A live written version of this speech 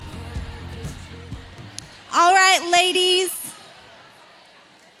right, ladies.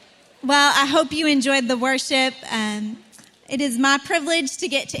 Well, I hope you enjoyed the worship. It is my privilege to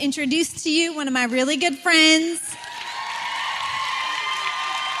get to introduce to you one of my really good friends.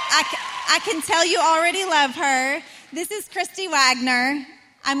 I can tell you already love her. This is Christy Wagner.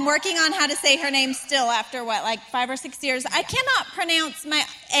 I'm working on how to say her name still after, 5 or 6 years. I cannot pronounce my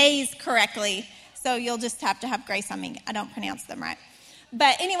A's correctly, so you'll just have to have grace on me. I don't pronounce them right.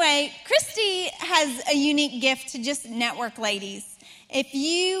 But anyway, Christy has a unique gift to just network ladies. If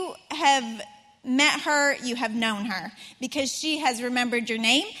you have met her, you have known her, because she has remembered your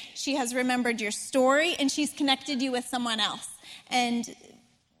name, she has remembered your story, and she's connected you with someone else. And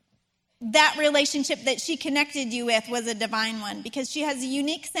that relationship that she connected you with was a divine one, because she has a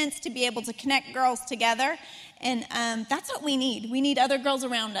unique sense to be able to connect girls together. And that's what we need. We need other girls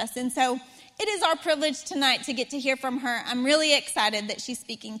around us. And so it is our privilege tonight to get to hear from her. I'm really excited that she's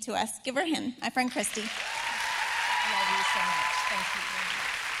speaking to us. Give her a hand, my friend Christy. Love you so much. Thank you.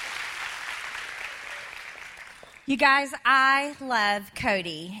 You guys, I love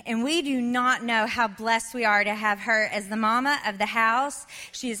Cody, and we do not know how blessed we are to have her as the mama of the house.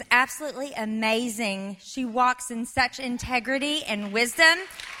 She is absolutely amazing. She walks in such integrity and wisdom.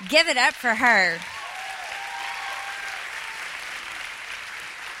 Give it up for her.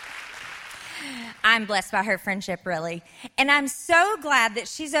 I'm blessed by her friendship, really. And I'm so glad that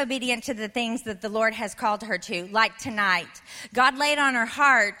she's obedient to the things that the Lord has called her to, like tonight. God laid on her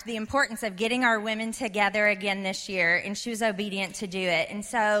heart the importance of getting our women together again this year, and she was obedient to do it. And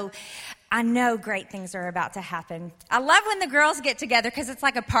so I know great things are about to happen. I love when the girls get together because it's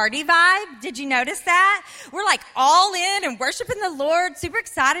like a party vibe. Did you notice that? We're like all in and worshiping the Lord, super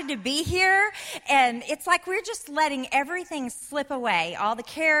excited to be here. And it's like we're just letting everything slip away, all the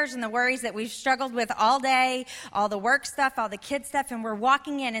cares and the worries that we've struggled with all day, all the work stuff, all the kid stuff. And we're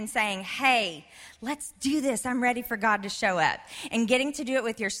walking in and saying, hey, let's do this. I'm ready for God to show up. And getting to do it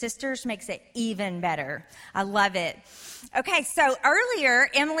with your sisters makes it even better. I love it. Okay, so earlier,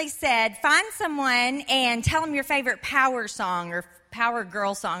 Emily said, find someone and tell them your favorite power song or power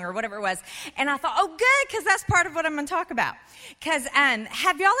girl song or whatever it was. And I thought, oh, good, because that's part of what I'm going to talk about. Because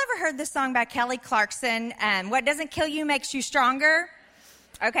have y'all ever heard this song by Kelly Clarkson, What Doesn't Kill You Makes You Stronger?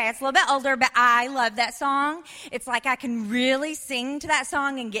 Okay, it's a little bit older, but I love that song. It's like I can really sing to that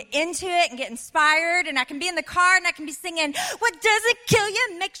song and get into it and get inspired. And I can be in the car and I can be singing, what doesn't kill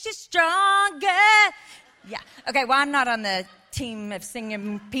you makes you stronger. Yeah. Okay, well, I'm not on the team of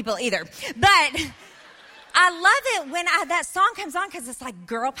singing people either. But I love it when that song comes on because it's like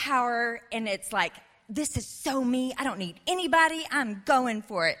girl power and it's like, this is so me. I don't need anybody. I'm going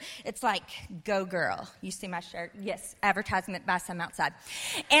for it. It's like, go girl. You see my shirt? Yes, advertisement by some outside.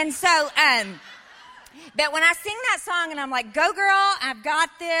 And so, but when I sing that song and I'm like, go girl, I've got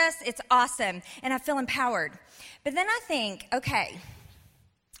this. It's awesome. And I feel empowered. But then I think, okay,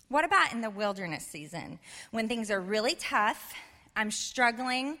 what about in the wilderness season when things are really tough? I'm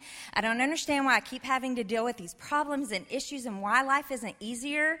struggling. I don't understand why I keep having to deal with these problems and issues and why life isn't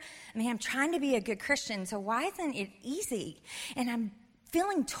easier. I mean, I'm trying to be a good Christian, so why isn't it easy? And I'm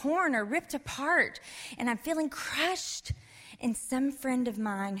feeling torn or ripped apart, and I'm feeling crushed. And some friend of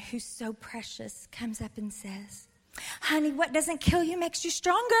mine who's so precious comes up and says, honey, what doesn't kill you makes you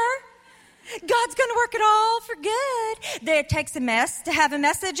stronger. God's going to work it all for good. It takes a mess to have a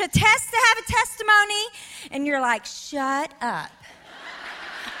message, a test to have a testimony. And you're like, shut up.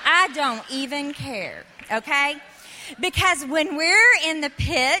 I don't even care, okay? Because when we're in the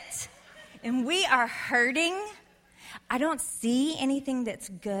pit and we are hurting, I don't see anything that's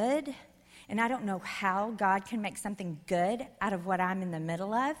good. And I don't know how God can make something good out of what I'm in the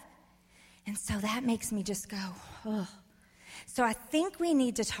middle of. And so that makes me just go, ugh. So I think we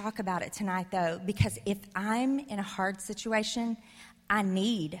need to talk about it tonight, though, because if I'm in a hard situation, I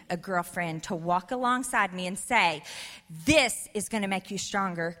need a girlfriend to walk alongside me and say, this is going to make you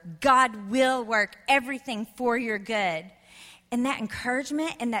stronger. God will work everything for your good. And that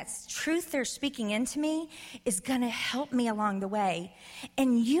encouragement and that truth they're speaking into me is going to help me along the way.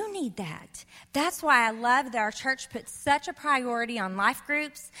 And you need that. That's why I love that our church puts such a priority on life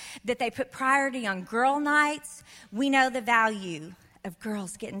groups, that they put priority on girl nights. We know the value of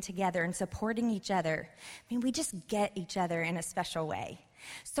girls getting together and supporting each other. I mean, we just get each other in a special way.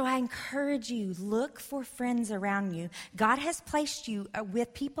 So I encourage you, look for friends around you. God has placed you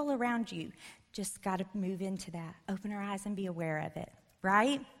with people around you. Just got to move into that. Open our eyes and be aware of it,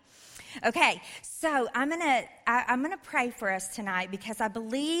 right? Okay, so I'm gonna pray for us tonight because I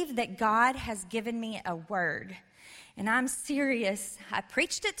believe that God has given me a word. And I'm serious. I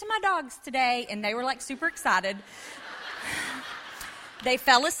preached it to my dogs today, and they were like super excited. They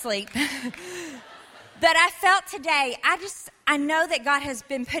fell asleep. But I felt today, I know that God has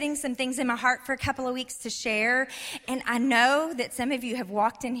been putting some things in my heart for a couple of weeks to share. And I know that some of you have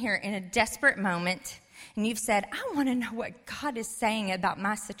walked in here in a desperate moment and you've said, I want to know what God is saying about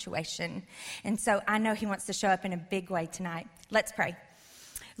my situation. And so I know he wants to show up in a big way tonight. Let's pray.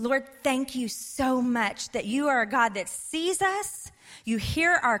 Lord, thank you so much that you are a God that sees us. You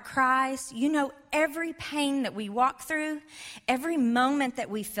hear our cries. You know every pain that we walk through, every moment that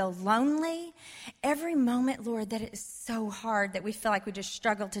we feel lonely, every moment, Lord, that it is so hard that we feel like we just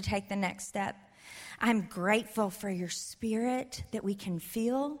struggle to take the next step. I'm grateful for your spirit that we can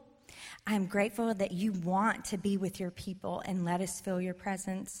feel. I'm grateful that you want to be with your people and let us feel your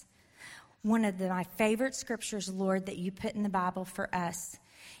presence. One of my favorite scriptures, Lord, that you put in the Bible for us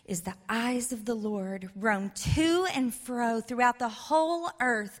is the eyes of the Lord roam to and fro throughout the whole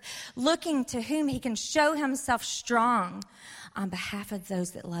earth, looking to whom he can show himself strong on behalf of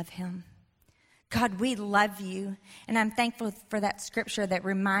those that love him. God, we love you, and I'm thankful for that scripture that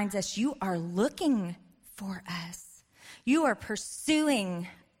reminds us you are looking for us. You are pursuing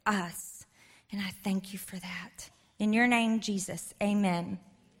us, and I thank you for that. In your name, Jesus, amen.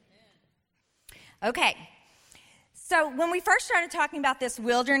 Okay. So when we first started talking about this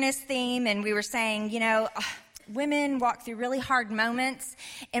wilderness theme and we were saying, women walk through really hard moments,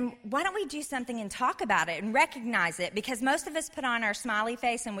 and why don't we do something and talk about it and recognize it? Because most of us put on our smiley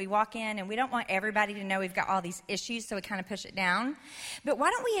face and we walk in and we don't want everybody to know we've got all these issues, so we kind of push it down. But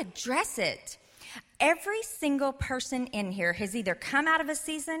why don't we address it? Every single person in here has either come out of a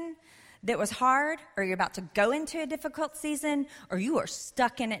season that was hard, or you're about to go into a difficult season, or you are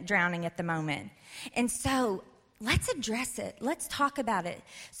stuck in it drowning at the moment. And so let's address it. Let's talk about it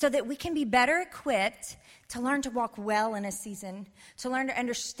so that we can be better equipped to learn to walk well in a season, to learn to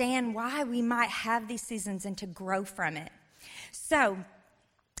understand why we might have these seasons and to grow from it. So,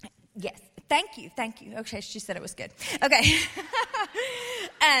 yes, thank you. Okay, she said it was good. Okay.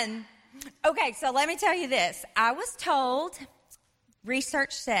 Okay, so let me tell you this. I was told,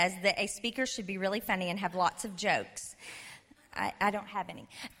 research says that a speaker should be really funny and have lots of jokes. I don't have any.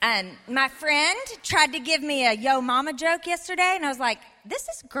 My friend tried to give me a yo mama joke yesterday, and I was like, this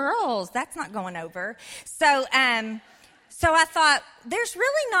is girls. That's not going over. So I thought, there's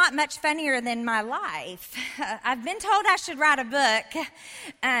really not much funnier than my life. I've been told I should write a book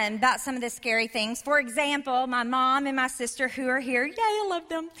about some of the scary things. For example, my mom and my sister who are here, yay, I love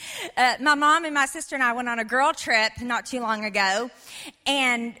them. My mom and my sister and I went on a girl trip not too long ago,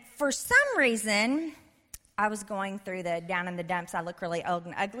 and for some reason, I was going through the down in the dumps, I look really old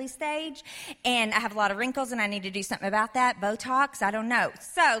and ugly stage, and I have a lot of wrinkles, and I need to do something about that. Botox, I don't know.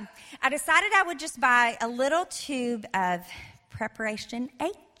 So I decided I would just buy a little tube of Preparation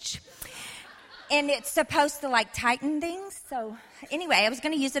H, and it's supposed to, tighten things. So anyway, I was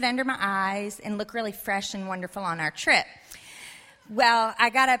going to use it under my eyes and look really fresh and wonderful on our trip. Well, I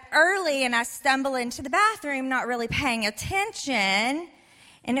got up early, and I stumbled into the bathroom, not really paying attention.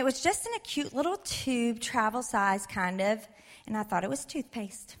 And it was just in a cute little tube, travel size kind of, and I thought it was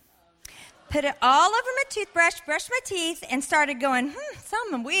toothpaste. Put it all over my toothbrush, brushed my teeth, and started going,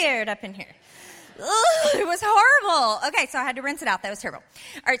 something weird up in here. Ugh, it was horrible. Okay, so I had to rinse it out. That was terrible.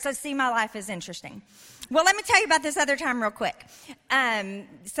 All right, so see, my life is interesting. Well, let me tell you about this other time real quick.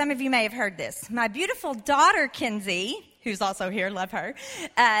 Some of you may have heard this. My beautiful daughter, Kinsey, who's also here, love her,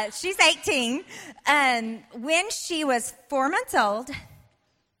 she's 18. When she was 4 months old,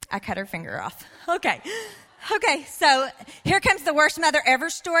 I cut her finger off. Okay, so here comes the worst mother ever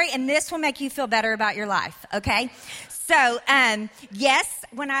story, and this will make you feel better about your life, okay? So, yes,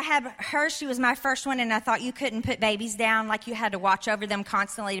 when I had her, she was my first one, and I thought you couldn't put babies down, like you had to watch over them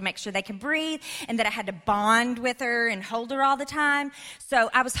constantly to make sure they could breathe, and that I had to bond with her and hold her all the time. So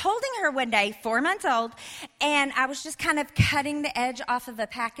I was holding her one day, 4 months old, and I was just kind of cutting the edge off of a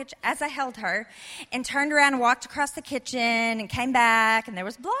package as I held her, and turned around and walked across the kitchen and came back, and there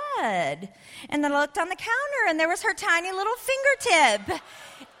was blood. And then I looked on the counter, and there was her tiny little fingertip.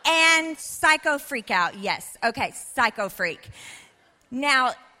 And psycho freak out. Yes. Okay. Psycho freak.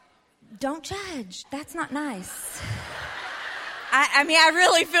 Now, don't judge. That's not nice. I mean, I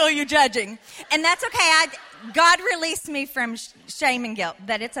really feel you judging. And that's okay. God released me from shame and guilt,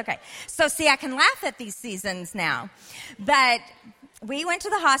 but it's okay. So see, I can laugh at these seasons now. But we went to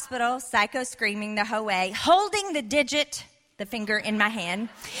the hospital, psycho screaming the whole way, holding the finger in my hand,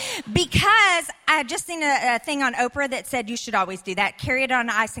 because I had just seen a thing on Oprah that said you should always do that. Carry it on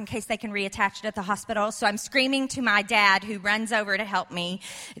ice in case they can reattach it at the hospital. So I'm screaming to my dad, who runs over to help me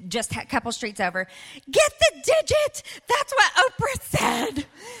just a couple streets over, get the digit. That's what Oprah said.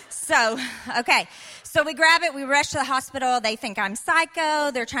 So, okay. So we grab it, we rush to the hospital. They think I'm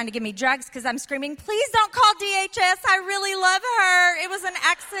psycho. They're trying to give me drugs because I'm screaming, please don't call DHS. I really love her. It was an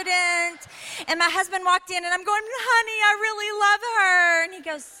accident. And my husband walked in and I'm going, honey, I really love her. And he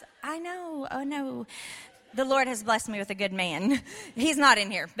goes, I know. Oh, no. The Lord has blessed me with a good man. He's not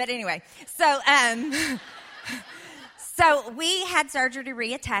in here. But anyway, so we had surgery to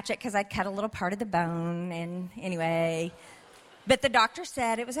reattach it because I'd cut a little part of the bone. And anyway, but the doctor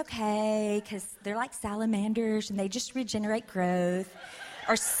said it was okay because they're like salamanders and they just regenerate growth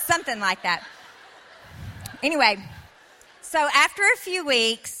or something like that. Anyway, so after a few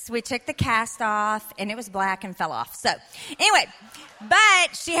weeks, we took the cast off and it was black and fell off. So anyway,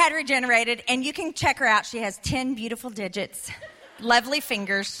 but she had regenerated and you can check her out. She has 10 beautiful digits, lovely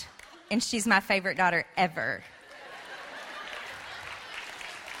fingers, and she's my favorite daughter ever.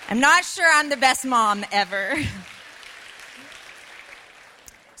 I'm not sure I'm the best mom ever.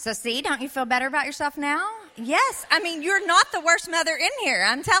 So see, don't you feel better about yourself now? Yes. I mean, you're not the worst mother in here,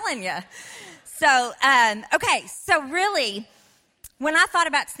 I'm telling you. So, okay, so really, when I thought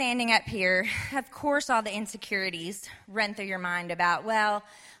about standing up here, of course all the insecurities run through your mind about, well,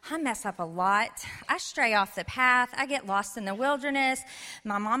 I mess up a lot. I stray off the path. I get lost in the wilderness.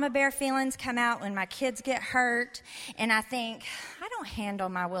 My mama bear feelings come out when my kids get hurt. And I think, I don't handle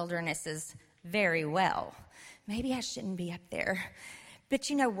my wildernesses very well. Maybe I shouldn't be up there. But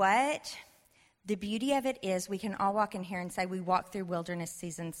you know what? The beauty of it is we can all walk in here and say we walk through wilderness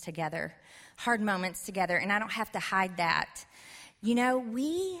seasons together, hard moments together, and I don't have to hide that. You know,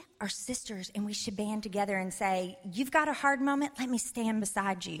 we are sisters, and we should band together and say, you've got a hard moment, let me stand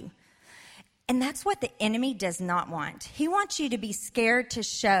beside you. And that's what the enemy does not want. He wants you to be scared to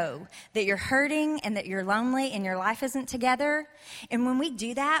show that you're hurting and that you're lonely and your life isn't together. And when we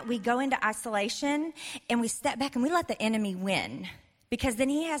do that, we go into isolation, and we step back, and we let the enemy win. Because then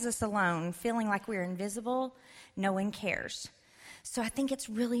he has us alone, feeling like we're invisible, no one cares. So I think it's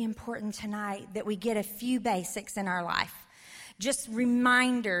really important tonight that we get a few basics in our life. Just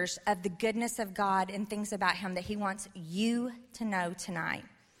reminders of the goodness of God and things about him that he wants you to know tonight.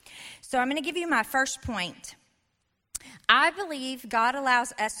 So I'm going to give you my first point. I believe God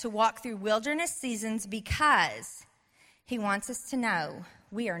allows us to walk through wilderness seasons because he wants us to know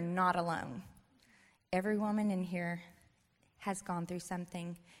we are not alone. Every woman in here has gone through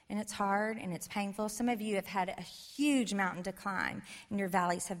something, and it's hard and it's painful. Some of you have had a huge mountain to climb, and your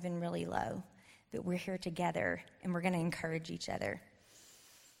valleys have been really low. But we're here together, and we're going to encourage each other.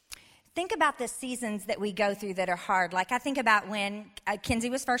 Think about the seasons that we go through that are hard. Like I think about when Kinsey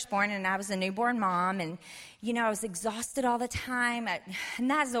was first born and I was a newborn mom, and, you know, I was exhausted all the time.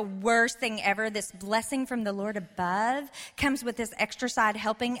 And that's the worst thing ever. This blessing from the Lord above comes with this extra side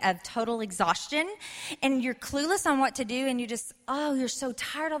helping of total exhaustion. And you're clueless on what to do, and you just, you're so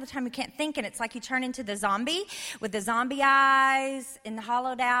tired all the time you can't think. And it's like you turn into the zombie with the zombie eyes and the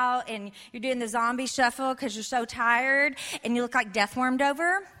hollowed out, and you're doing the zombie shuffle because you're so tired, and you look like death wormed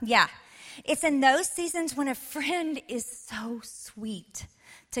over. Yeah. It's in those seasons when a friend is so sweet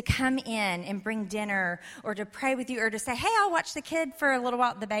to come in and bring dinner or to pray with you or to say, hey, I'll watch the kid for a little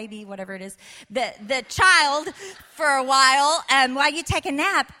while, the baby, whatever it is, the child for a while you take a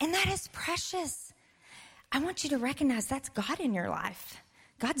nap. And that is precious. I want you to recognize that's God in your life.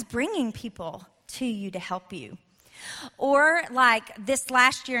 God's bringing people to you to help you. Or like this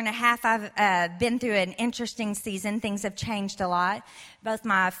last year and a half, I've been through an interesting season. Things have changed a lot. Both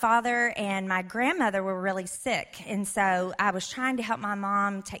my father and my grandmother were really sick. And so I was trying to help my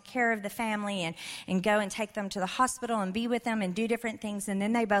mom take care of the family and go and take them to the hospital and be with them and do different things. And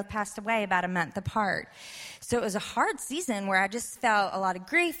then they both passed away about a month apart. So it was a hard season where I just felt a lot of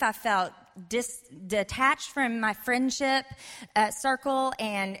grief. I felt detached from my friendship circle,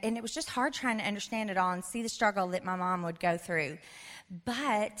 and it was just hard trying to understand it all and see the struggle that my mom would go through.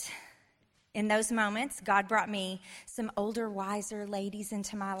 But in those moments, God brought me some older, wiser ladies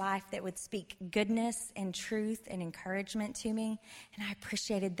into my life that would speak goodness and truth and encouragement to me, and I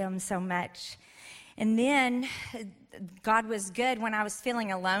appreciated them so much. And then God was good when I was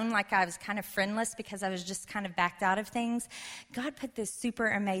feeling alone, like I was kind of friendless because I was just kind of backed out of things. God put this super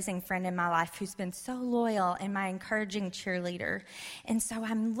amazing friend in my life who's been so loyal and my encouraging cheerleader. And so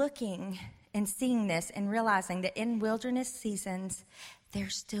I'm looking and seeing this and realizing that in wilderness seasons,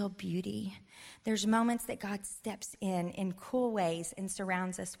 there's still beauty. There's moments that God steps in cool ways and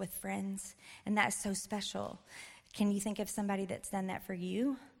surrounds us with friends. And that's so special. Can you think of somebody that's done that for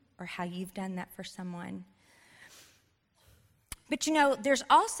you? Or how you've done that for someone. But you know, there's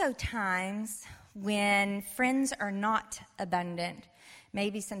also times when friends are not abundant.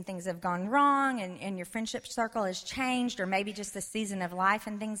 Maybe some things have gone wrong and your friendship circle has changed, or maybe just the season of life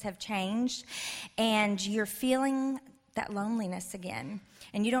and things have changed, and you're feeling that loneliness again,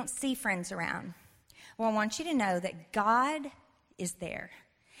 and you don't see friends around. Well, I want you to know that God is there.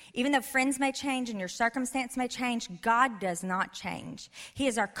 Even though friends may change and your circumstance may change, God does not change. He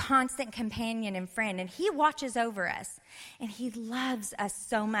is our constant companion and friend, and He watches over us, and He loves us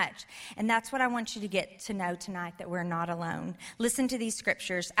so much. And that's what I want you to get to know tonight, that we're not alone. Listen to these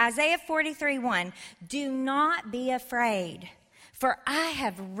scriptures. Isaiah 43:1, do not be afraid, for I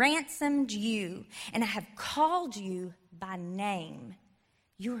have ransomed you, and I have called you by name.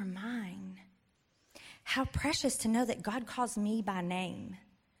 You are mine. How precious to know that God calls me by name.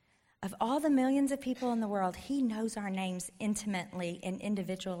 Of all the millions of people in the world, He knows our names intimately and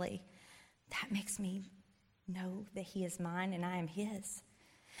individually. That makes me know that He is mine and I am His.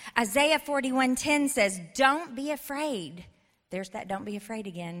 Isaiah 41:10 says, don't be afraid. There's that don't be afraid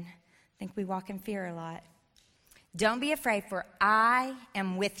again. I think we walk in fear a lot. Don't be afraid, for I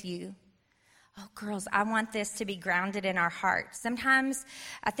am with you. Oh, girls, I want this to be grounded in our heart. Sometimes,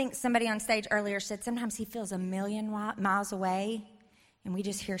 I think somebody on stage earlier said, sometimes He feels a million miles away, and we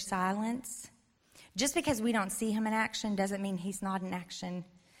just hear silence. Just because we don't see Him in action doesn't mean He's not in action.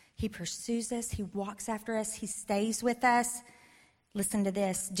 He pursues us. He walks after us. He stays with us. Listen to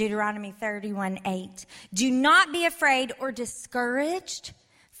this, Deuteronomy 31:8. Do not be afraid or discouraged,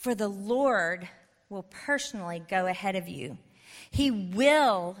 for the Lord will personally go ahead of you. He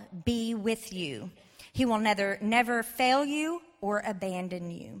will be with you. He will never fail you or abandon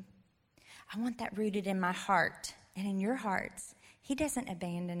you. I want that rooted in my heart and in your hearts. He doesn't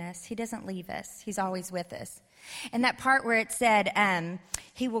abandon us. He doesn't leave us. He's always with us. And that part where it said,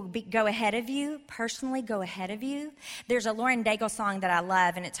 He will go ahead of you, personally go ahead of you. There's a Lauren Daigle song that I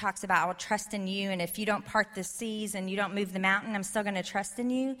love, and it talks about, I will trust in you, and if you don't part the seas and you don't move the mountain, I'm still going to trust in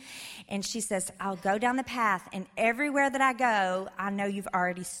you. And she says, I'll go down the path, and everywhere that I go, I know you've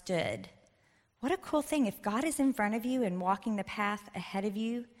already stood. What a cool thing. If God is in front of you and walking the path ahead of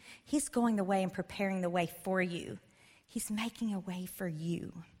you, He's going the way and preparing the way for you. He's making a way for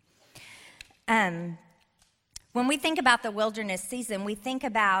you. When we think about the wilderness season, we think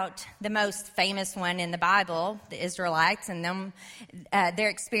about the most famous one in the Bible, the Israelites, and them, their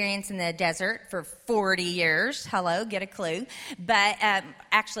experience in the desert for 40 years. Hello, get a clue. But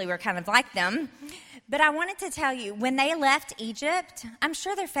actually, we're kind of like them. But I wanted to tell you, when they left Egypt, I'm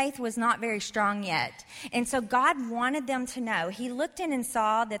sure their faith was not very strong yet. And so God wanted them to know. He looked in and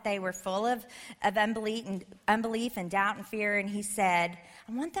saw that they were full of unbelief and doubt and fear. And He said,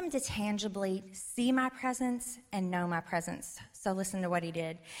 I want them to tangibly see my presence and know my presence. So listen to what He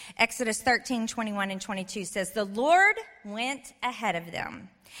did. Exodus 13:21 and 22 says, the Lord went ahead of them.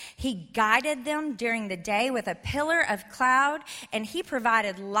 He guided them during the day with a pillar of cloud, and He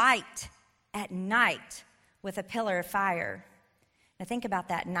provided light at night with a pillar of fire. Now think about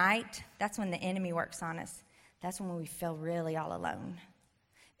that. Night, that's when the enemy works on us. That's when we feel really all alone.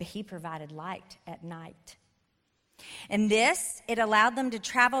 But He provided light at night. And this, it allowed them to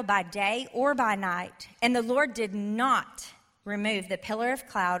travel by day or by night. And the Lord did not remove the pillar of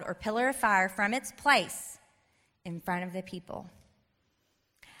cloud or pillar of fire from its place in front of the people.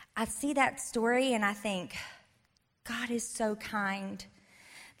 I see that story and I think, God is so kind.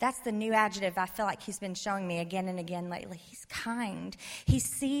 That's the new adjective I feel like He's been showing me again and again lately. He's kind. He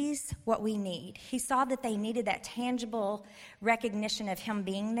sees what we need. He saw that they needed that tangible recognition of Him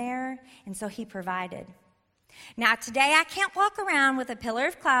being there, and so He provided. Now, today I can't walk around with a pillar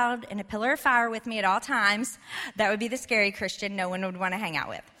of cloud and a pillar of fire with me at all times. That would be the scary Christian no one would want to hang out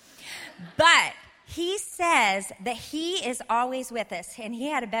with. But He says that He is always with us, and He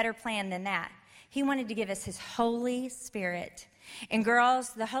had a better plan than that. He wanted to give us His Holy Spirit. And girls,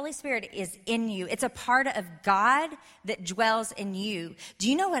 the Holy Spirit is in you. It's a part of God that dwells in you. Do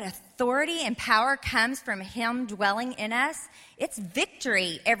you know what authority and power comes from Him dwelling in us? It's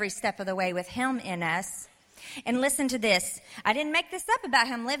victory every step of the way with Him in us. And listen to this. I didn't make this up about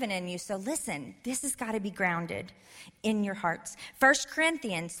Him living in you, so listen. This has got to be grounded in your hearts. 1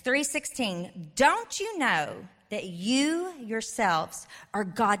 Corinthians 3:16, don't you know that you yourselves are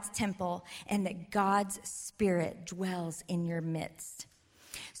God's temple and that God's Spirit dwells in your midst?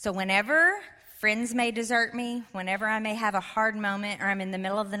 So whenever friends may desert me, whenever I may have a hard moment or I'm in the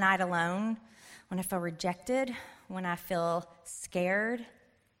middle of the night alone, when I feel rejected, when I feel scared,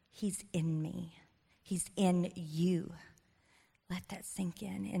 He's in me. He's in you. Let that sink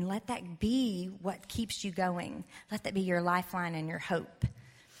in and let that be what keeps you going. Let that be your lifeline and your hope.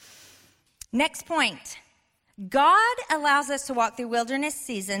 Next point. God allows us to walk through wilderness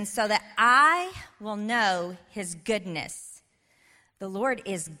seasons so that I will know His goodness. The Lord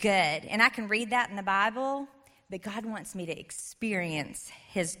is good. And I can read that in the Bible, but God wants me to experience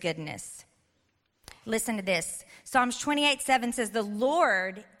his goodness. Listen to this. Psalms 28:7 says, the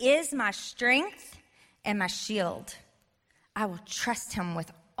Lord is my strength and my shield. I will trust him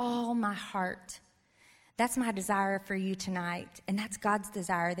with all my heart. That's my desire for you tonight. And that's God's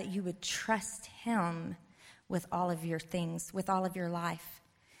desire, that you would trust him with all of your things, with all of your life.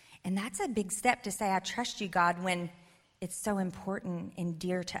 And that's a big step to say, I trust you, God, when it's so important and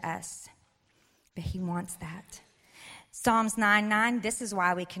dear to us. But he wants that. Psalms 9:9, this is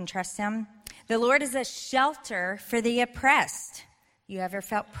why we can trust him. The Lord is a shelter for the oppressed. You ever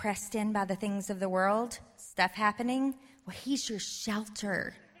felt pressed in by the things of the world? Stuff happening? Well, he's your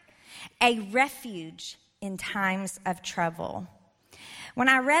shelter. A refuge in times of trouble. When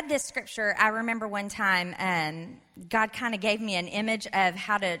I read this scripture, I remember one time God kind of gave me an image of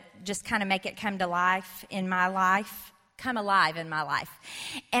how to just kind of make it come alive in my life.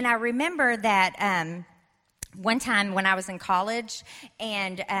 And I remember that one time when I was in college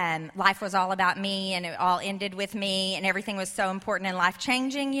and life was all about me and it all ended with me and everything was so important and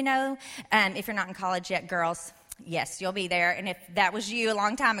life-changing, you know. If you're not in college yet, girls, yes, you'll be there. And if that was you a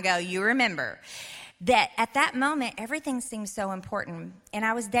long time ago, you remember that at that moment, everything seemed so important. And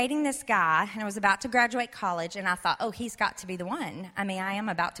I was dating this guy, and I was about to graduate college, and I thought, oh, he's got to be the one. I mean, I am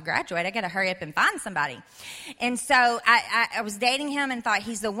about to graduate. I got to hurry up and find somebody. And so I was dating him and thought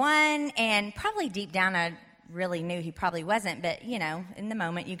he's the one, and probably deep down I really knew he probably wasn't, but, you know, in the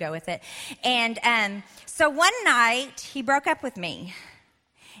moment you go with it. And so one night, he broke up with me,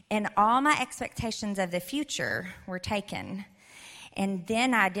 and all my expectations of the future were taken. And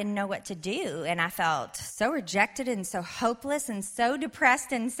then I didn't know what to do, and I felt so rejected and so hopeless and so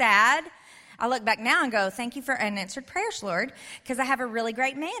depressed and sad. I look back now and go, thank you for unanswered prayers, Lord, because I have a really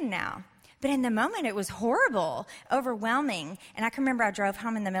great man now. But in the moment, it was horrible, overwhelming. And I can remember I drove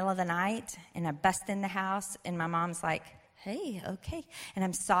home in the middle of the night, and I bust in the house, and my mom's like, hey, okay. And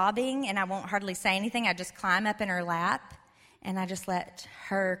I'm sobbing, and I won't hardly say anything. I just climb up in her lap, and I just let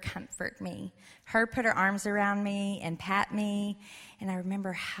her comfort me. Her put her arms around me and pat me, and I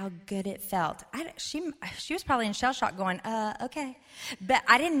remember how good it felt. She was probably in shell shock going, okay. But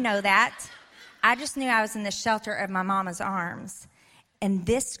I didn't know that. I just knew I was in the shelter of my mama's arms. And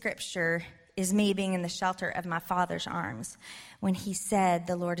this scripture is me being in the shelter of my Father's arms when he said,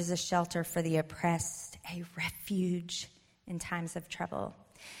 the Lord is a shelter for the oppressed, a refuge in times of trouble.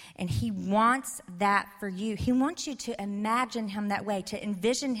 And he wants that for you. He wants you to imagine him that way, to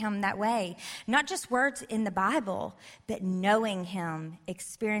envision him that way. Not just words in the Bible, but knowing him,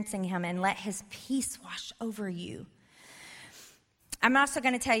 experiencing him, and let his peace wash over you. I'm also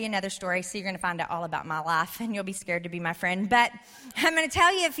going to tell you another story, so you're going to find out all about my life, and you'll be scared to be my friend. But I'm going to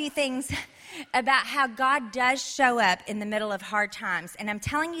tell you a few things about how God does show up in the middle of hard times. And I'm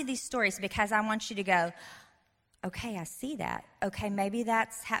telling you these stories because I want you to go, okay, I see that. Okay, maybe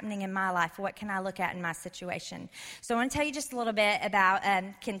that's happening in my life. What can I look at in my situation? So I want to tell you just a little bit about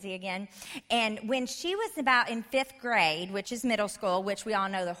Kinsey again. And when she was about in 5th grade, which is middle school, which we all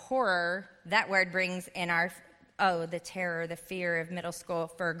know the horror that word brings in our the terror, the fear of middle school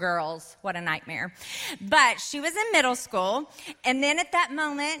for girls. What a nightmare. But she was in middle school. And then at that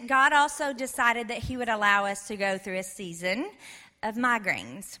moment, God also decided that he would allow us to go through a season of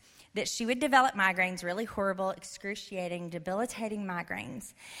migraines. That she would develop migraines, really horrible, excruciating, debilitating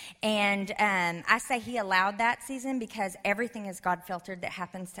migraines. And I say he allowed that season because everything is God-filtered that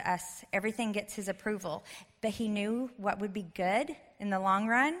happens to us. Everything gets his approval. But he knew what would be good in the long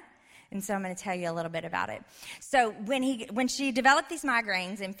run. And so I'm going to tell you a little bit about it. So when she developed these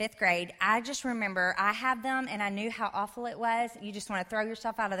migraines in 5th grade, I just remember I had them and I knew how awful it was. You just want to throw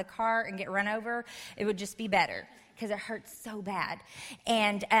yourself out of the car and get run over. It would just be better because it hurts so bad.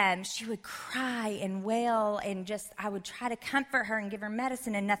 And she would cry and wail and just, I would try to comfort her and give her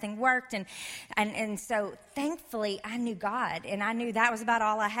medicine and nothing worked. And so thankfully I knew God and I knew that was about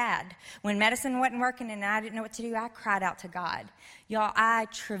all I had. When medicine wasn't working and I didn't know what to do, I cried out to God. Y'all, I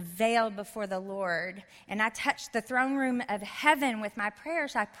travailed before the Lord, and I touched the throne room of heaven with my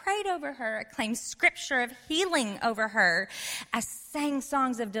prayers. I prayed over her. I claimed scripture of healing over her. I sang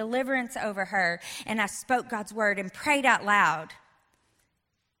songs of deliverance over her, and I spoke God's word and prayed out loud.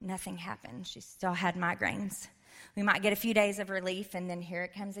 Nothing happened. She still had migraines. We might get a few days of relief, and then here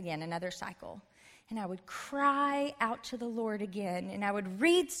it comes again, another cycle. And I would cry out to the Lord again, and I would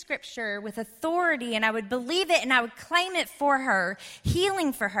read scripture with authority, and I would believe it, and I would claim it for her,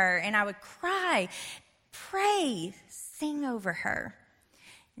 healing for her, and I would cry, pray, sing over her.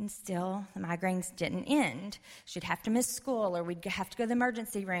 And still, the migraines didn't end. She'd have to miss school, or we'd have to go to the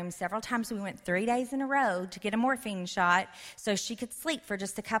emergency room. Several times we went 3 days in a row to get a morphine shot so she could sleep for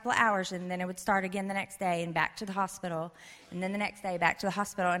just a couple of hours, and then it would start again the next day and back to the hospital, and then the next day back to the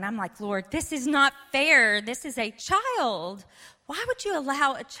hospital. And I'm like, Lord, this is not fair. This is a child. Why would you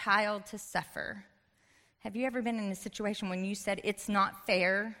allow a child to suffer? Have you ever been in a situation when you said, it's not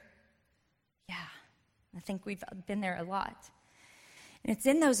fair? Yeah, I think we've been there a lot. And it's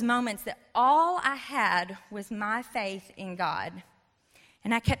in those moments that all I had was my faith in God.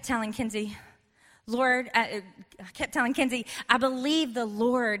 And I kept telling Kenzie, I believe the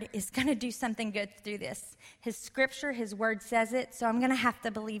Lord is going to do something good through this. His scripture, his word says it, so I'm going to have to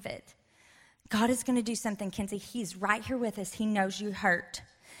believe it. God is going to do something, Kenzie. He's right here with us. He knows you hurt.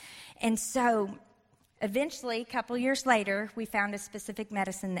 And so eventually, a couple years later, we found a specific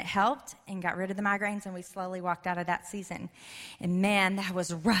medicine that helped and got rid of the migraines, and we slowly walked out of that season. And man, that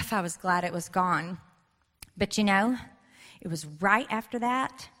was rough. I was glad it was gone. But you know, it was right after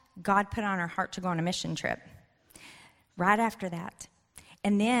that, God put on our heart to go on a mission trip. Right after that.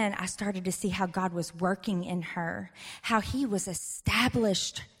 And then I started to see how God was working in her, how he was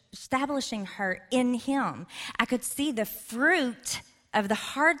establishing her in him. I could see the fruit of the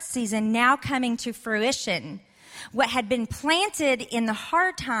hard season now coming to fruition. What had been planted in the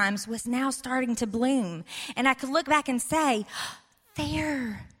hard times was now starting to bloom. And I could look back and say,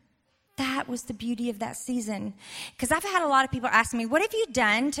 that was the beauty of that season. Because I've had a lot of people ask me, what have you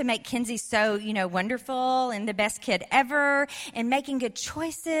done to make Kenzie so, wonderful and the best kid ever and making good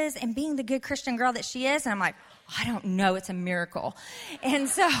choices and being the good Christian girl that she is? And I'm like, I don't know. It's a miracle. And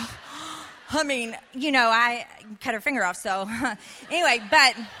so I cut her finger off, so anyway,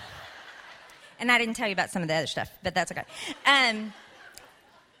 and I didn't tell you about some of the other stuff, but that's okay.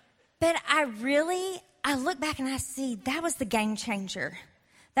 But I look back and I see that was the game changer.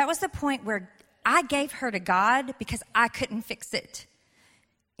 That was the point where I gave her to God because I couldn't fix it.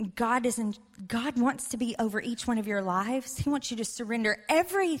 God wants to be over each one of your lives. He wants you to surrender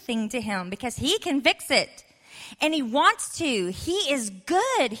everything to him because he can fix it. And he wants to. He is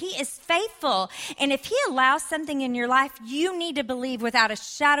good. He is faithful. And if he allows something in your life, you need to believe without a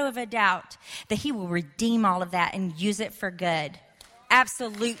shadow of a doubt that he will redeem all of that and use it for good.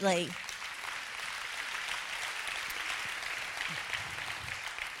 Absolutely.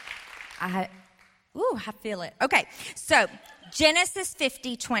 I feel it. Okay, so Genesis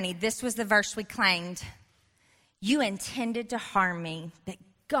 50:20. This was the verse we claimed. You intended to harm me, but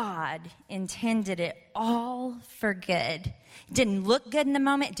God intended it all for good. It didn't look good in the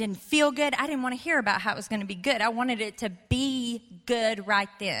moment. It didn't feel good. I didn't want to hear about how it was going to be good. I wanted it to be good right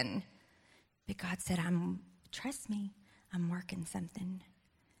then. But God said, trust me, I'm working something.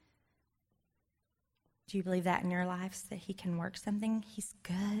 Do you believe that in your lives, that he can work something? He's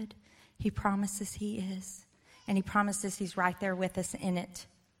good. He promises he is. And he promises he's right there with us in it.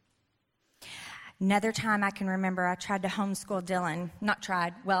 Another time I can remember I tried to homeschool Dylan.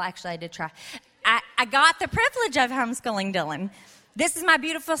 I did try. I got the privilege of homeschooling Dylan. This is my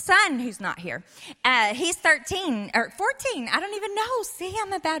beautiful son who's not here. He's 14. I don't even know. See,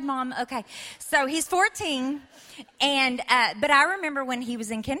 I'm a bad mom. Okay. So he's 14. But I remember when he was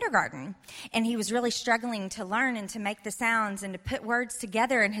in kindergarten and he was really struggling to learn and to make the sounds and to put words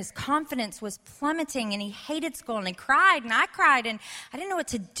together, and his confidence was plummeting and he hated school and he cried and I cried and I didn't know what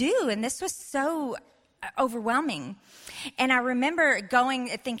to do. And this was so overwhelming. And I remember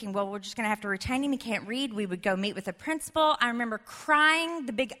thinking, well, we're just going to have to retain him. He can't read. We would go meet with the principal. I remember crying,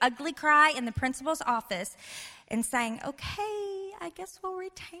 the big ugly cry in the principal's office and saying, okay, I guess we'll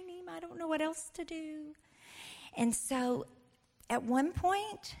retain him. I don't know what else to do. And so at one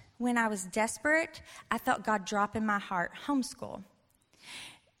point when I was desperate, I felt God drop in my heart, homeschool.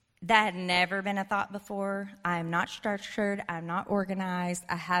 That had never been a thought before. I am not structured. I'm not organized.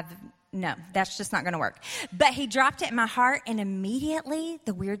 No, that's just not going to work. But he dropped it in my heart, and immediately,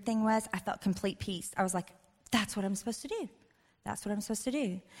 the weird thing was, I felt complete peace. I was like, that's what I'm supposed to do. That's what I'm supposed to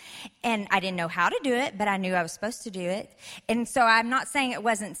do. And I didn't know how to do it, but I knew I was supposed to do it. And so I'm not saying it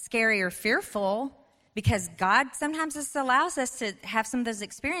wasn't scary or fearful, because God sometimes just allows us to have some of those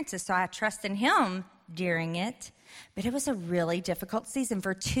experiences. So I trust in him during it. But it was a really difficult season.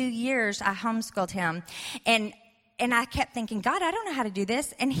 For 2 years, I homeschooled him. And I kept thinking, God, I don't know how to do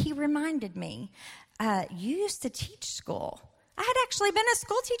this. And he reminded me, you used to teach school. I had actually been a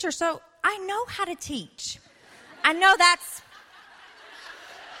school teacher, so I know how to teach. I know that's...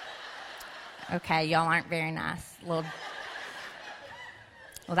 Okay, y'all aren't very nice. Well,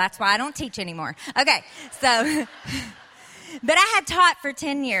 that's why I don't teach anymore. Okay, so But I had taught for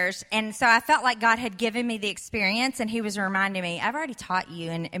 10 years, and so I felt like God had given me the experience, and he was reminding me, I've already taught you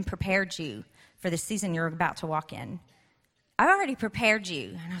and prepared you for the season you're about to walk in. I've already prepared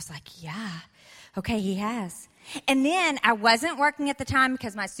you. And I was like, yeah, okay, he has. And then I wasn't working at the time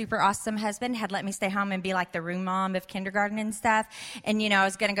because my super awesome husband had let me stay home and be like the room mom of kindergarten and stuff. And, I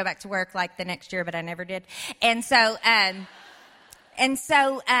was going to go back to work like the next year, but I never did. And so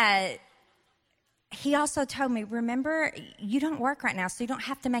he also told me, remember, you don't work right now, so you don't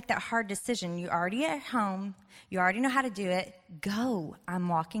have to make that hard decision. You're already at home. You already know how to do it. Go. I'm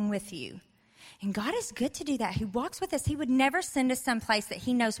walking with you. And God is good to do that. He walks with us. He would never send us someplace that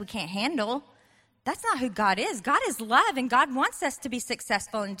he knows we can't handle. That's not who God is. God is love, and God wants us to be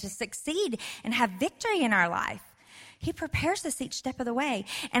successful and to succeed and have victory in our life. He prepares us each step of the way.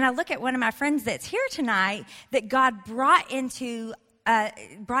 And I look at one of my friends that's here tonight that God brought into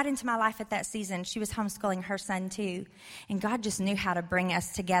my life at that season. She was homeschooling her son too. And God just knew how to bring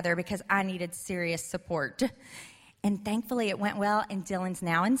us together because I needed serious support. And thankfully it went well, and Dylan's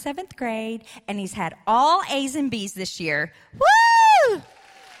now in 7th grade, and he's had all A's and B's this year. Woo!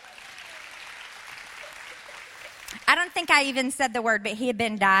 I don't think I even said the word, but he had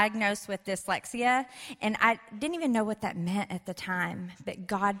been diagnosed with dyslexia, and I didn't even know what that meant at the time, but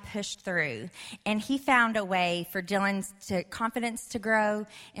God pushed through, and he found a way for Dylan's confidence to grow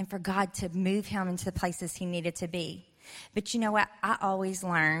and for God to move him into the places he needed to be. But you know what? I always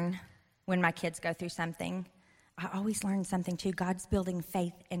learn when my kids go through something. I always learn something too. God's building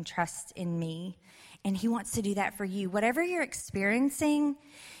faith and trust in me, and he wants to do that for you. Whatever you're experiencing,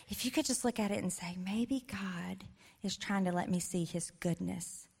 if you could just look at it and say, maybe God is trying to let me see his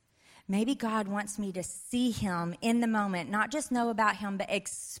goodness. Maybe God wants me to see him in the moment, not just know about him, but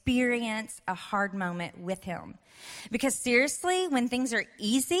experience a hard moment with him. Because seriously, when things are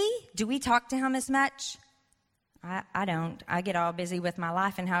easy, do we talk to him as much? I don't. I get all busy with my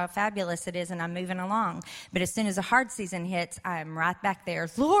life and how fabulous it is, and I'm moving along. But as soon as a hard season hits, I'm right back there.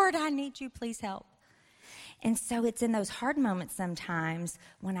 Lord, I need you. Please help. And so it's in those hard moments sometimes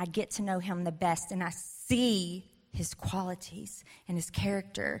when I get to know him the best, and I see his qualities and his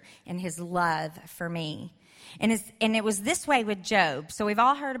character and his love for me. And it was this way with Job. So we've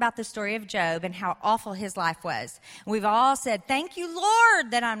all heard about the story of Job and how awful his life was. We've all said, thank you,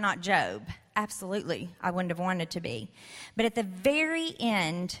 Lord, that I'm not Job. Absolutely, I wouldn't have wanted to be. But at the very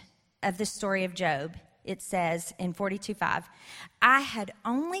end of the story of Job, it says in 42:5, I had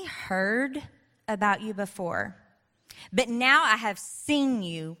only heard about you before, but now I have seen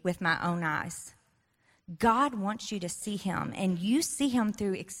you with my own eyes. God wants you to see him, and you see him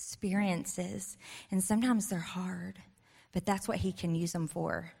through experiences, and sometimes they're hard, but that's what he can use them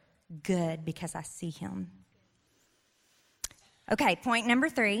for. Good, because I see him. Okay, point number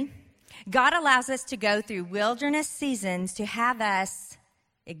 3. God allows us to go through wilderness seasons to have us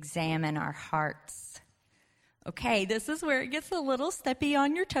examine our hearts. Okay, this is where it gets a little steppy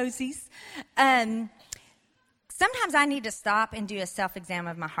on your toesies. Sometimes I need to stop and do a self-exam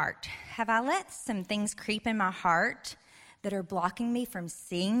of my heart. Have I let some things creep in my heart that are blocking me from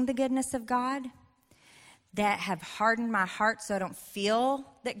seeing the goodness of God? That have hardened my heart so I don't feel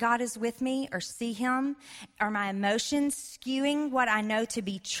that God is with me or see him? Are my emotions skewing what I know to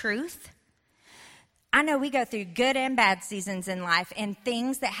be truth? I know we go through good and bad seasons in life, and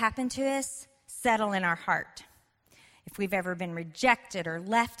things that happen to us settle in our heart. If we've ever been rejected or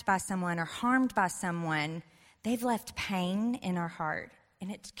left by someone or harmed by someone, they've left pain in our heart, and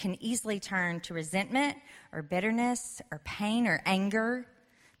it can easily turn to resentment or bitterness or pain or anger.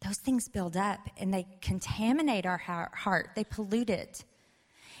 Those things build up, and they contaminate our heart. They pollute it,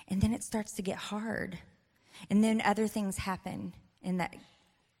 and then it starts to get hard, and then other things happen, and that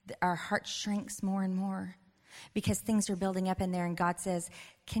our heart shrinks more and more because things are building up in there, and God says,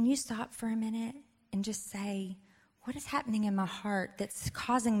 can you stop for a minute and just say, what is happening in my heart that's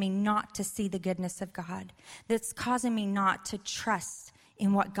causing me not to see the goodness of God, that's causing me not to trust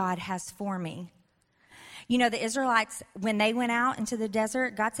in what God has for me? You know, the Israelites, when they went out into the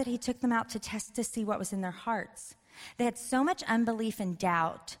desert, God said he took them out to test to see what was in their hearts. They had so much unbelief and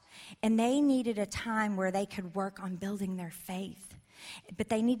doubt, and they needed a time where they could work on building their faith. But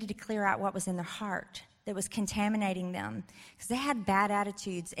they needed to clear out what was in their heart that was contaminating them, because they had bad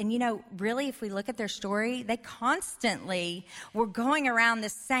attitudes. And, you know, really, if we look at their story, they constantly were going around the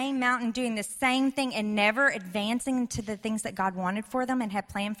same mountain, doing the same thing, and never advancing into the things that God wanted for them and had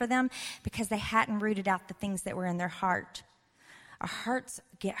planned for them, because they hadn't rooted out the things that were in their heart. Our hearts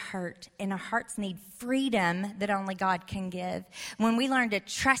get hurt, and our hearts need freedom that only God can give. When we learn to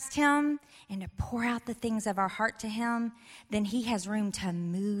trust him and to pour out the things of our heart to him, then he has room to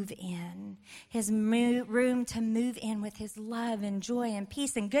move in. His room to move in with his love and joy and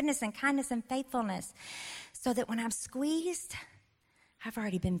peace and goodness and kindness and faithfulness, so that when I'm squeezed, I've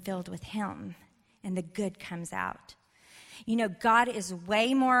already been filled with him, and the good comes out. You know, God is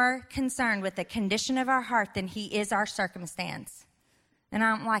way more concerned with the condition of our heart than he is our circumstance. And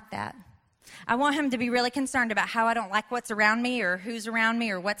I don't like that. I want him to be really concerned about how I don't like what's around me or who's around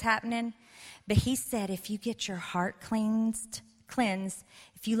me or what's happening. But he said, if you get your heart cleansed,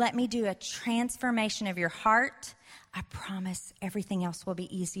 if you let me do a transformation of your heart, I promise everything else will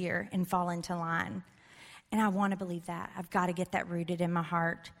be easier and fall into line. And I want to believe that. I've got to get that rooted in my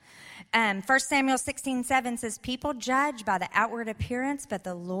heart. 1 Samuel 16:7 says, people judge by the outward appearance, but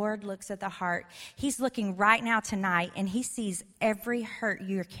the Lord looks at the heart. He's looking right now tonight, and he sees every hurt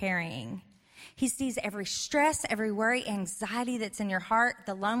you're carrying. He sees every stress, every worry, anxiety that's in your heart,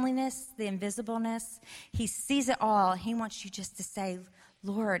 the loneliness, the invisibleness. He sees it all. He wants you just to say,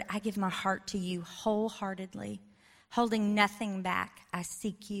 Lord, I give my heart to you wholeheartedly, holding nothing back. I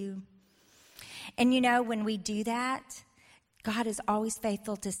seek you. And you know, when we do that, God is always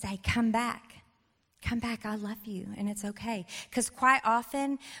faithful to say, come back, I love you, and it's okay. Because quite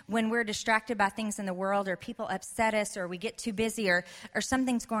often, when we're distracted by things in the world, or people upset us, or we get too busy, or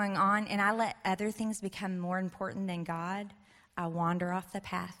something's going on, and I let other things become more important than God, I wander off the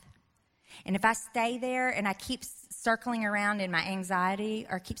path. And if I stay there and I keep circling around in my anxiety,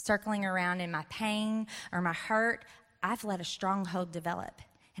 or keep circling around in my pain or my hurt, I've let a stronghold develop.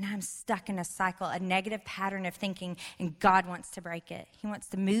 And I'm stuck in a cycle, a negative pattern of thinking, and God wants to break it. He wants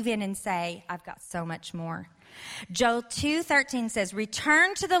to move in and say, I've got so much more. Joel 2:13 says,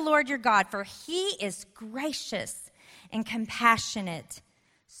 return to the Lord your God, for he is gracious and compassionate,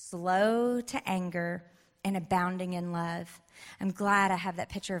 slow to anger, and abounding in love. I'm glad I have that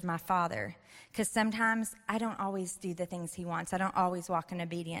picture of my father, because sometimes I don't always do the things he wants. I don't always walk in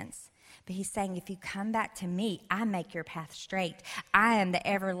obedience. But he's saying, if you come back to me, I make your path straight. I am the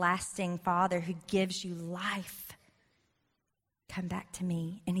everlasting Father who gives you life. Come back to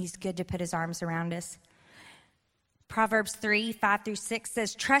me. And he's good to put his arms around us. Proverbs 3:5-6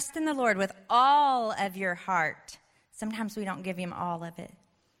 says, trust in the Lord with all of your heart. Sometimes we don't give him all of it.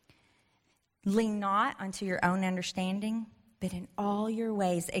 Lean not unto your own understanding, but in all your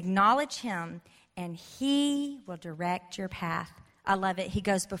ways acknowledge him, and he will direct your path. I love it. He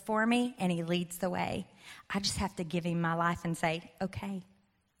goes before me, and he leads the way. I just have to give him my life and say, okay,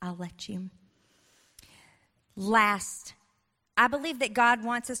 I'll let you. Last, I believe that God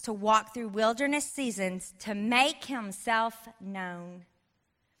wants us to walk through wilderness seasons to make himself known.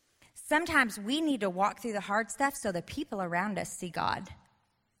 Sometimes we need to walk through the hard stuff so the people around us see God.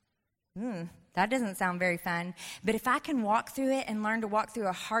 That doesn't sound very fun. But if I can walk through it and learn to walk through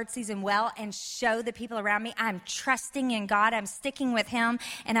a hard season well and show the people around me I'm trusting in God, I'm sticking with him,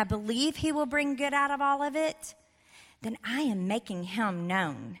 and I believe he will bring good out of all of it, then I am making him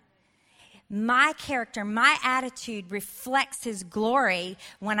known. My character, my attitude reflects his glory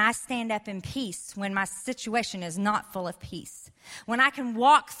when I stand up in peace, when my situation is not full of peace. When I can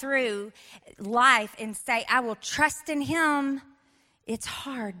walk through life and say, I will trust in him. It's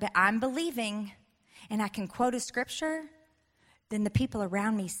hard, but I'm believing, and I can quote a scripture, then the people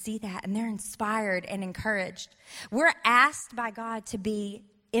around me see that, and they're inspired and encouraged. We're asked by God to be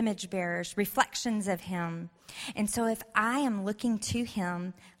image bearers, reflections of him. And so if I am looking to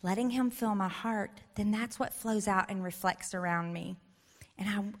him, letting him fill my heart, then that's what flows out and reflects around me.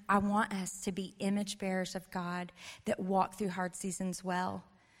 And I want us to be image bearers of God that walk through hard seasons well.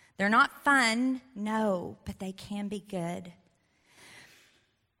 They're not fun, no, but they can be good.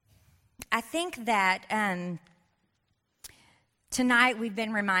 I think that tonight we've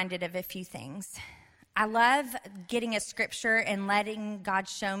been reminded of a few things. I love getting a scripture and letting God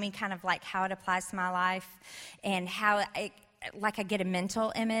show me kind of like how it applies to my life, and how I get a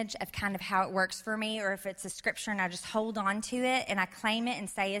mental image of kind of how it works for me, or if it's a scripture and I just hold on to it and I claim it and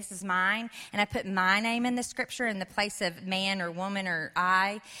say this is mine, and I put my name in the scripture in the place of man or woman or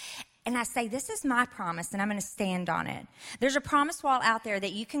I. And I say, this is my promise, and I'm going to stand on it. There's a promise wall out there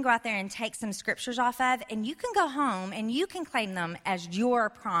that you can go out there and take some scriptures off of, and you can go home and you can claim them as your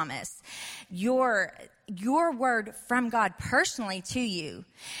promise, your word from God personally to you.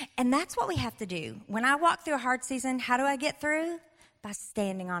 And that's what we have to do. When I walk through a hard season, how do I get through? By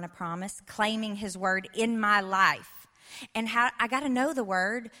standing on a promise, claiming his word in my life. And how I got to know the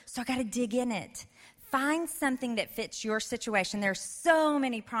word, so I got to dig in it. Find something that fits your situation. There's so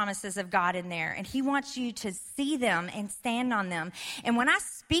many promises of God in there, and he wants you to see them and stand on them. And when I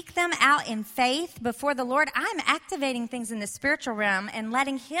speak them out in faith before the Lord, I'm activating things in the spiritual realm and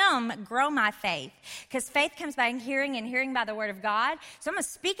letting him grow my faith, because faith comes by hearing and hearing by the word of God. So I'm going to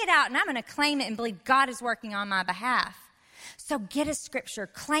speak it out, and I'm going to claim it and believe God is working on my behalf. So get a scripture,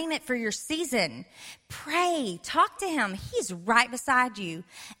 claim it for your season. Pray, talk to him. He's right beside you.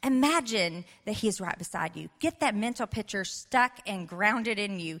 Imagine that he's right beside you. Get that mental picture stuck and grounded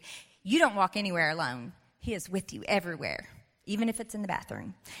in you. You don't walk anywhere alone. He is with you everywhere, even if it's in the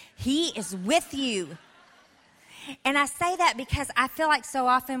bathroom. He is with you. And I say that because I feel like so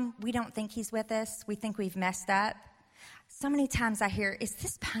often we don't think he's with us. We think we've messed up. So many times I hear, is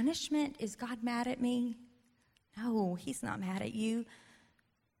this punishment? Is God mad at me? No, he's not mad at you.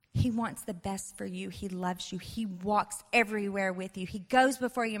 He wants the best for you. He loves you. He walks everywhere with you. He goes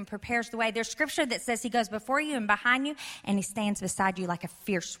before you and prepares the way. There's scripture that says he goes before you and behind you, and he stands beside you like a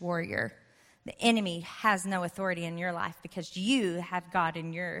fierce warrior. The enemy has no authority in your life because you have God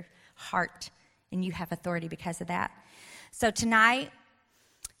in your heart, and you have authority because of that. So tonight,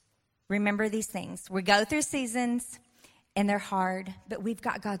 remember these things. We go through seasons, and they're hard, but we've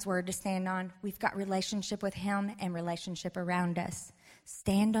got God's word to stand on. We've got relationship with him and relationship around us.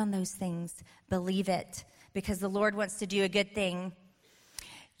 Stand on those things. Believe it, because the Lord wants to do a good thing.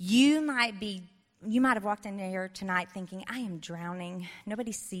 You might have walked in here tonight thinking, I am drowning.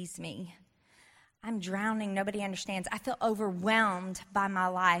 Nobody sees me. I'm drowning. Nobody understands. I feel overwhelmed by my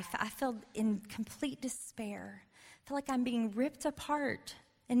life. I feel in complete despair. I feel like I'm being ripped apart,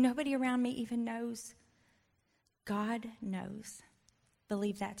 and nobody around me even knows. God knows.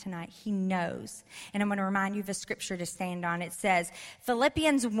 Believe that tonight. He knows. And I'm going to remind you of a scripture to stand on. It says,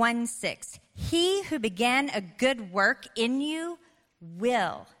 Philippians 1:6, he who began a good work in you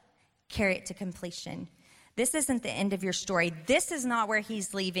will carry it to completion. This isn't the end of your story. This is not where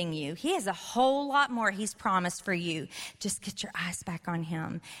he's leaving you. He has a whole lot more he's promised for you. Just get your eyes back on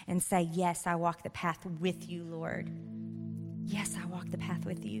him and say, yes, I walk the path with you, Lord. Yes, I walk the path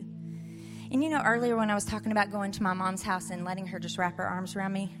with you. And you know, earlier when I was talking about going to my mom's house and letting her just wrap her arms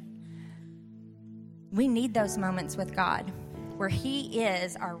around me, we need those moments with God where he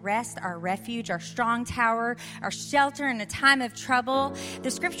is our rest, our refuge, our strong tower, our shelter in a time of trouble.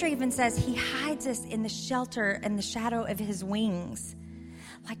 The scripture even says he hides us in the shelter and the shadow of his wings,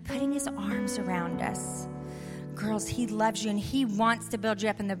 like putting his arms around us. Girls, he loves you and he wants to build you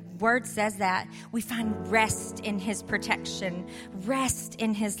up, and the word says that. We find rest in his protection, rest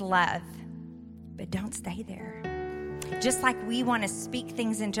in his love. But don't stay there. Just like we want to speak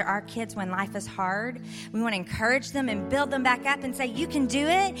things into our kids when life is hard, we want to encourage them and build them back up and say, you can do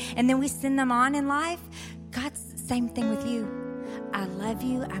it, and then we send them on in life. God's the same thing with you. I love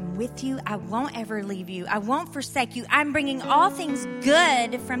you. I'm with you. I won't ever leave you. I won't forsake you. I'm bringing all things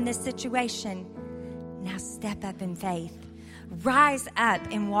good from this situation. Now step up in faith. Rise up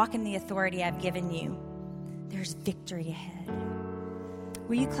and walk in the authority I've given you. There's victory ahead.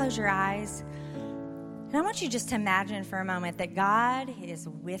 Will you close your eyes? And I want you just to imagine for a moment that God is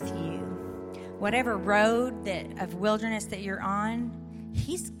with you. Whatever road of wilderness that you're on,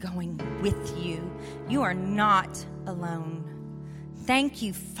 he's going with you. You are not alone. Thank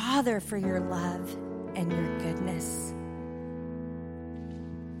you, Father, for your love and your goodness.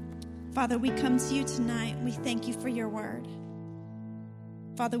 Father, we come to you tonight. We thank you for your word.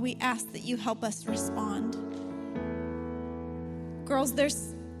 Father, we ask that you help us respond. Girls,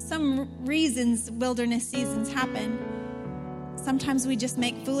 there's some reasons wilderness seasons happen. Sometimes we just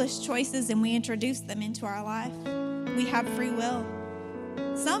make foolish choices and we introduce them into our life. We have free will.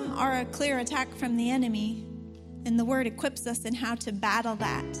 Some are a clear attack from the enemy, and the word equips us in how to battle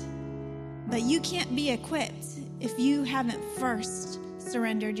that. But you can't be equipped if you haven't first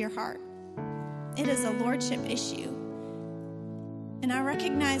surrendered your heart. It is a lordship issue. And I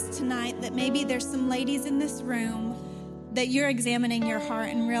recognize tonight that maybe there's some ladies in this room that you're examining your heart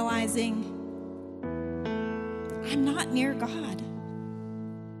and realizing, I'm not near God.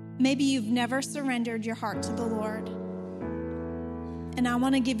 Maybe you've never surrendered your heart to the Lord. And I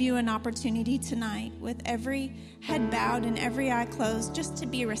want to give you an opportunity tonight, with every head bowed and every eye closed, just to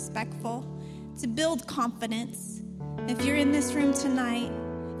be respectful, to build confidence. If you're in this room tonight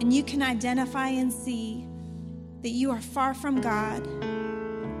and you can identify and see that you are far from God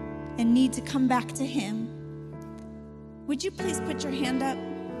and need to come back to him, would you please put your hand up?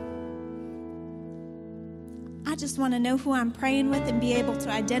 I just want to know who I'm praying with and be able to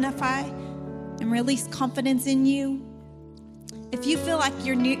identify and release confidence in you. If you feel like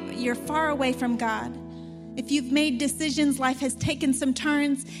you're far away from God If you've made decisions, life has taken some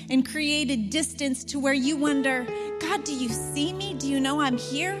turns and created distance to where you wonder, God, do you see me? Do you know I'm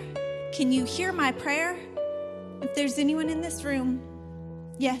here? Can you hear my prayer? If there's anyone in this room,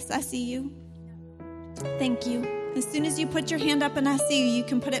 yes, I see you. Thank you. As soon as you put your hand up and I see you, you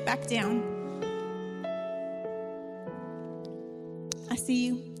can put it back down. I see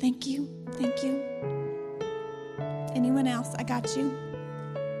you. Thank you. Thank you. Anyone else? I got you.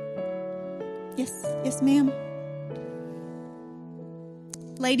 Yes, ma'am.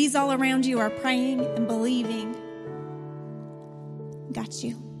 Ladies all around you are praying and believing. Got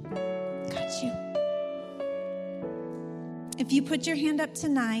you. Got you. If you put your hand up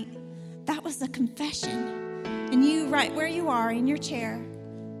tonight, that was a confession. And you, right where you are in your chair,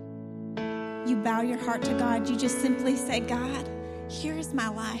 you bow your heart to God. You just simply say, God, here is my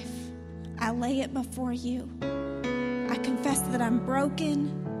life. I lay it before you. I confess that I'm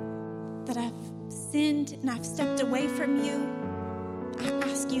broken, that I've sinned and I've stepped away from you. I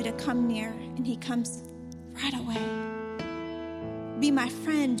ask you to come near, and he comes right away. Be my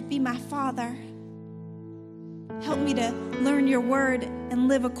friend, be my father. Help me to learn your word and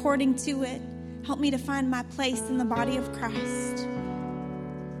live according to it. Help me to find my place in the body of Christ.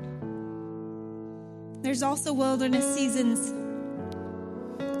 There's also wilderness seasons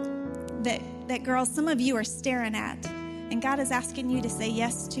that girls, some of you are staring at, and God is asking you to say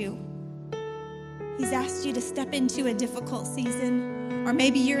yes to. He's asked you to step into a difficult season, or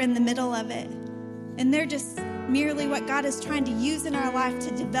maybe you're in the middle of it, and they're just merely what God is trying to use in our life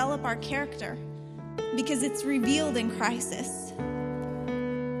to develop our character, because it's revealed in crisis.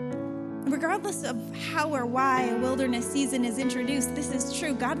 Regardless of how or why a wilderness season is introduced, this is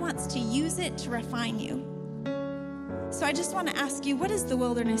true. God wants to use it to refine you. So I just want to ask you, what is the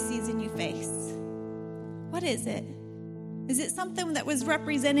wilderness season you face? What is it? Is it something that was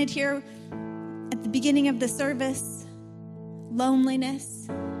represented here at the beginning of the service? Loneliness?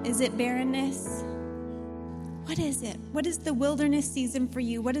 Is it barrenness? What is it? What is the wilderness season for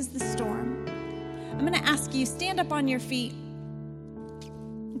you? What is the storm? I'm going to ask you, stand up on your feet.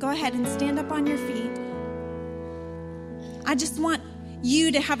 Go ahead and stand up on your feet. I just want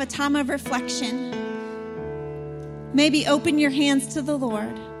you to have a time of reflection. Maybe open your hands to the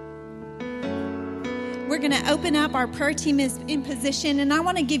Lord. We're going to open up. Our prayer team is in position, and I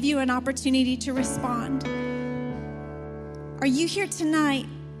want to give you an opportunity to respond. Are you here tonight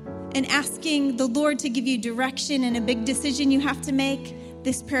and asking the Lord to give you direction in a big decision you have to make?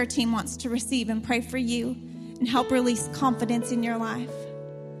 This prayer team wants to receive and pray for you and help release confidence in your life.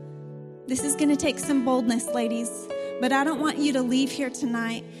 This is going to take some boldness, ladies, but I don't want you to leave here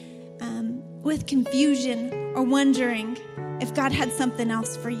tonight with confusion or wondering if God had something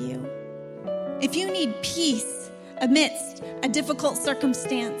else for you. If you need peace amidst a difficult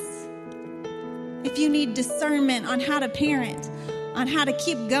circumstance, if you need discernment on how to parent, on how to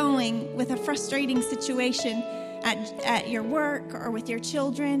keep going with a frustrating situation at your work or with your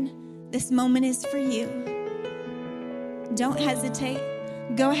children, this moment is for you. Don't hesitate.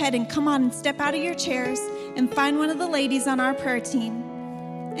 Go ahead and come on and step out of your chairs and find one of the ladies on our prayer team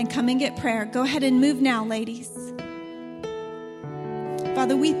and come and get prayer. Go ahead and move now, ladies.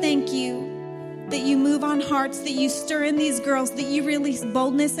 Father, we thank you that you move on hearts, that you stir in these girls, that you release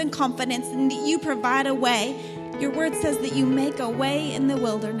boldness and confidence, and that you provide a way. Your word says that you make a way in the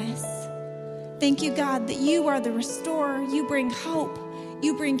wilderness. Thank you, God, that you are the restorer. You bring hope.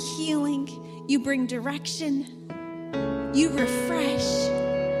 You bring healing. You bring direction. You refresh.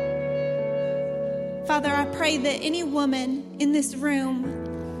 Father, I pray that any woman in this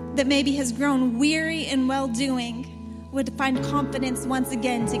room that maybe has grown weary in well-doing would find confidence once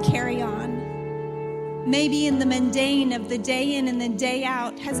again to carry on. Maybe in the mundane of the day in and the day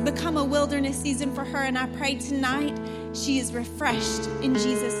out has become a wilderness season for her, and I pray tonight she is refreshed in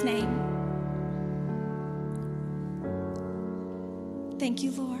Jesus' name. Thank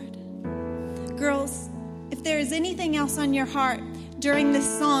you, Lord. Girls, if there is anything else on your heart during this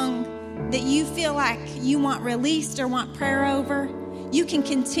song that you feel like you want released or want prayer over, you can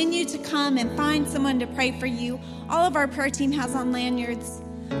continue to come and find someone to pray for you. All of our prayer team has on lanyards.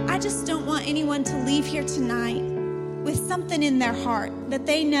 I just don't want anyone to leave here tonight with something in their heart that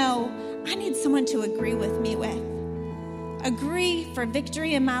they know, I need someone to agree with me with. Agree for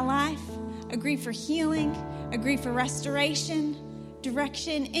victory in my life, agree for healing, agree for restoration,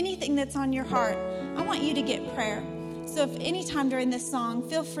 direction, anything that's on your heart. I want you to get prayer. So if any time during this song,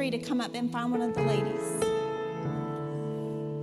 feel free to come up and find one of the ladies.